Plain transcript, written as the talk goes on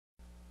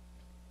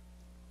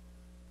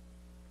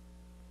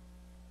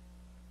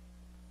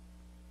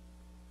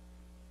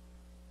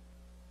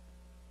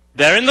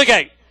They're in the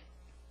gate.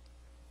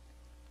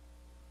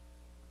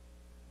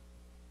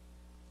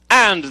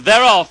 And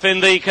they're off in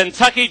the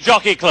Kentucky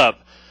Jockey Club.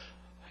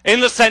 In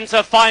the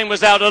centre, Fine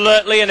was out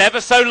alertly, and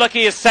Ever So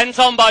Lucky is sent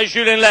on by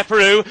Julien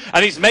Leperoux,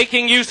 and he's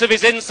making use of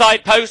his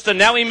inside post, and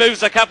now he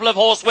moves a couple of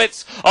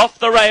horsewits off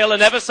the rail,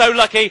 and Ever So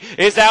Lucky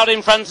is out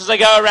in front as they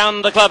go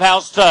around the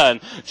clubhouse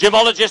turn.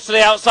 Gemologist to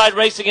the outside,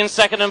 racing in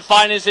second, and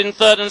Fine is in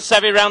third, and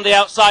Sevi round the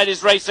outside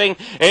is racing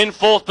in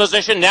fourth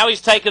position. Now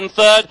he's taken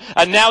third,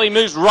 and now he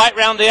moves right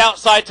round the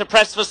outside to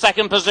press for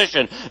second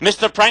position.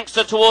 Mr.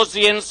 Prankster towards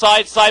the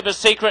inside, Cyber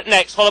Secret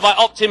next, followed by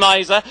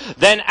Optimizer,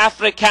 then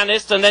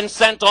Africanist, and then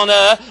Sent on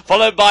Air,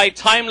 followed by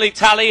Timely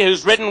Tally,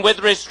 who's ridden with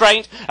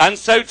restraint, and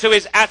so too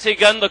is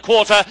Atigun, the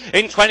quarter,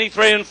 in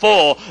 23 and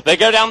 4. They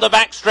go down the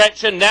back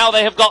stretch, and now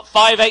they have got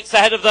 5/8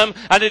 ahead of them,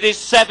 and it is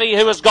Sevi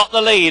who has got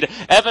the lead.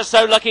 Ever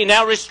So Lucky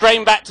now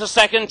restrained back to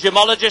second,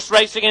 Gemologist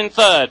racing in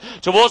third.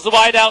 Towards the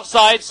wide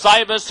outside,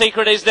 Cyber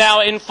Secret is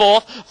now in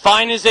fourth,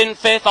 Fine is in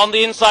fifth, on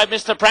the inside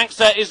Mr.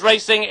 Prankster is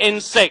racing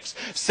in sixth.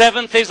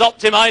 Seventh is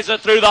Optimizer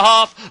through the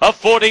half of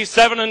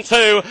 47 and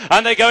 2,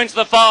 and they go into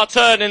the far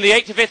turn in the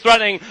 85th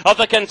running of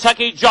the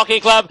Kentucky Jockey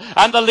Club,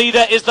 and the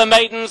leader is the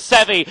maiden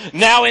Sevi.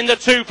 Now in the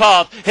two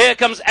path, here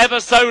comes Ever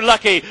So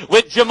Lucky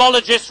with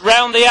Gemologist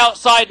round the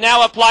outside,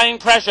 now applying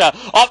pressure.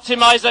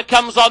 Optimizer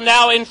comes on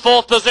now in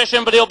fourth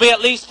position, but he'll be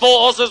at least 4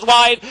 horses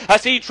wide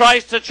as he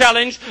tries to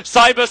challenge.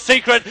 Cyber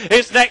Secret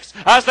is next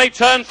as they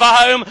turn for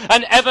home,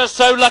 and Ever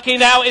So Lucky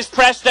now is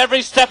pressed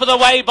every step of the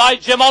way by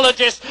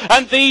Gemologist,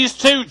 and these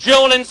two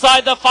duel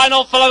inside the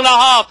final full and a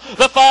half.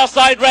 The far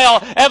side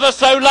rail, Ever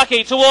So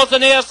Lucky towards the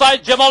near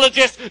side,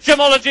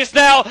 Gemologist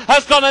now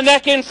has got a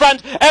neck in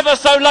front. Ever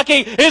So Lucky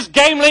is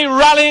gamely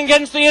rallying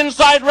against the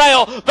inside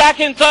rail. Back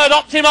in third,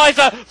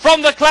 Optimizer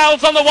from the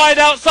clouds on the wide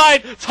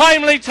outside.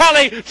 Timely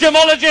Tally.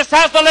 Gemologist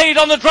has the lead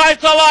on the drive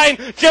to the line.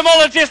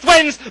 Gemologist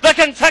wins the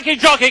Kentucky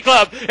Jockey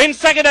Club. In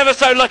second, Ever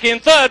So Lucky.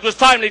 In third was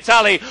Timely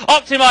Tally.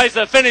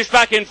 Optimizer finished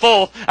back in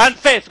fourth, and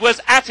fifth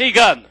was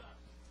Atigun.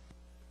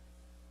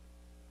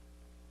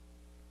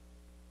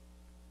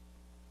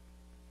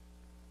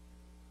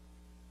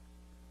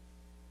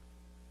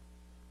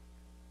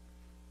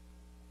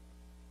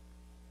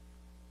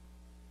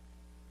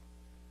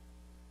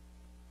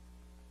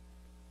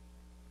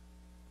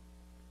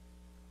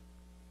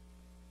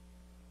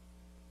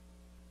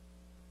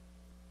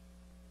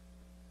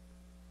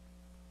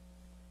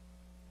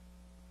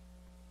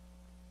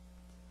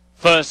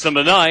 First,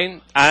 number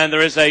 9, and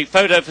there is a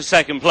photo for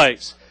second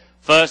place.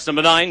 First,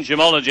 number 9,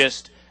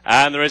 Gemologist,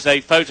 and there is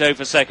a photo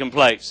for second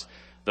place.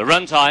 The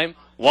run time,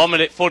 1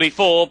 minute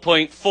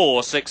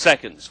 44.46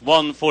 seconds.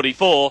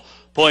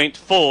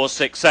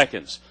 1:44.46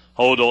 seconds.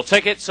 Hold all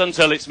tickets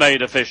until it's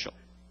made official.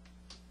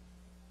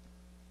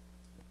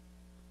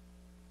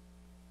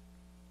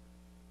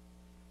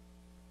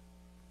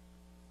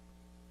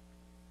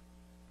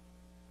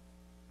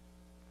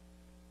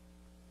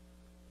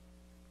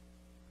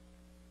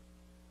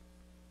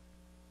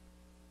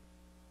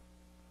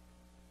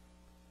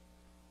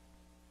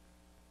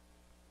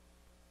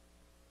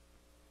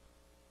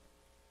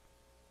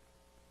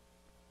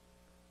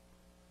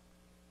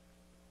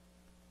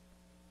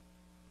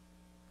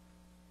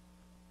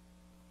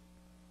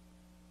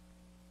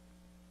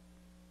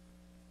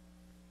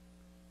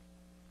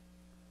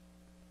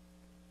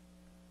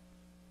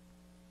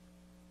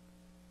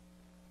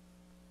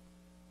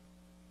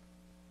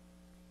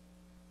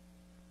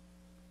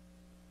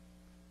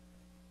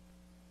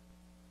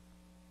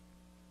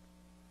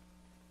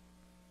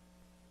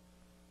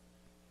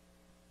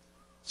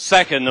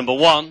 Second, number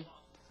 1.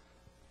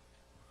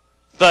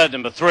 Third,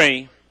 number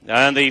 3.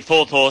 And the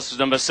fourth horse is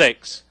number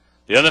 6.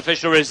 The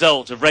unofficial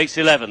result of race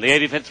 11, the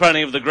 85th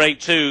running of the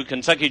Grade 2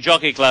 Kentucky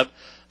Jockey Club.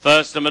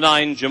 First, number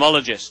 9,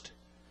 Gemologist.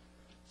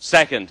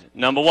 Second,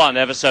 number 1,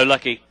 Ever So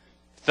Lucky.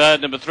 Third,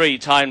 number 3,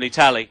 Timely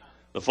Tally.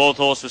 The fourth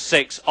horse was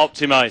 6,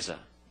 Optimizer.